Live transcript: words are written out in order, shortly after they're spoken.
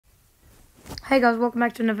Hey guys, welcome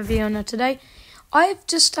back to another video. Now today, I've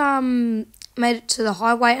just made it to the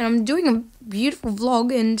highway and I'm doing a beautiful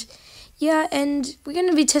vlog, and yeah, and we're going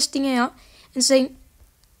to be testing out and seeing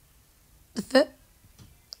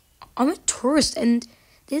I'm a tourist and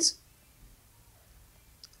there's,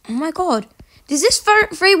 oh my god, is this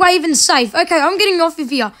freeway even safe? Okay, I'm getting off of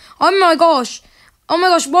here. Oh my gosh,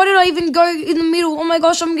 why did I even go in the middle? Oh my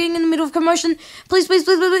gosh, I'm getting in the middle of commotion. Please, please,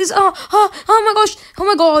 please, please, please. Oh my gosh, oh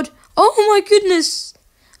my god. Oh my goodness.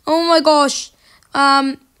 Oh my gosh.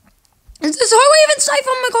 Is this highway even safe?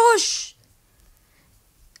 Oh my gosh.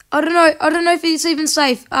 I don't know if it's even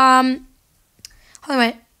safe. Highway.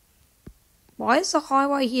 Why is the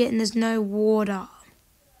highway here and there's no water?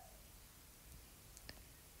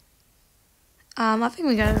 I think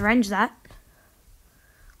we're gonna arrange that.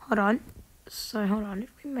 Hold on. So hold on,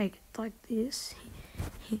 if we make it like this,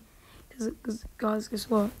 because guys, guess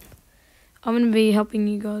what? I'm gonna be helping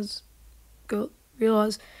you guys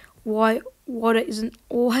realize why water isn't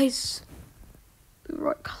always the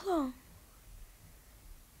right color,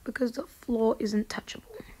 because the floor isn't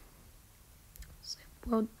touchable. So,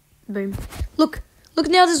 well, boom. Look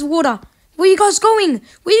now. There's water. Where are you guys going?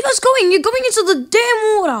 Where are you guys going? You're going into the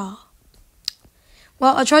damn water.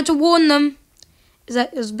 Well, I tried to warn them.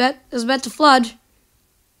 It was about to flood.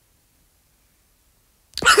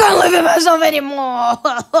 I can't live with myself anymore.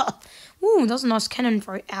 Ooh, that was a nice cannon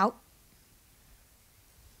throw out.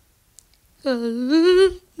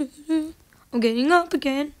 I'm getting up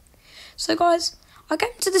again. So guys, I came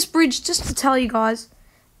to this bridge just to tell you guys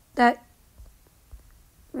that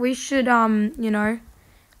we should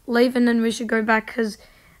leave and then we should go back, because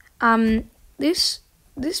this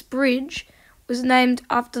bridge was named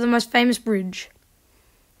after the most famous bridge.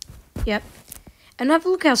 Yep. And have a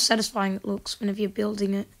look how satisfying it looks whenever you're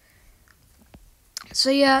building it. So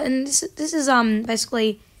yeah, and this is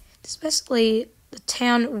basically the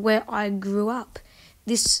town where I grew up.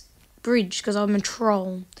 This bridge, because I'm a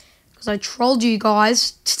troll. Because I trolled you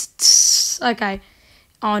guys. Okay.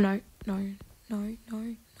 Oh no.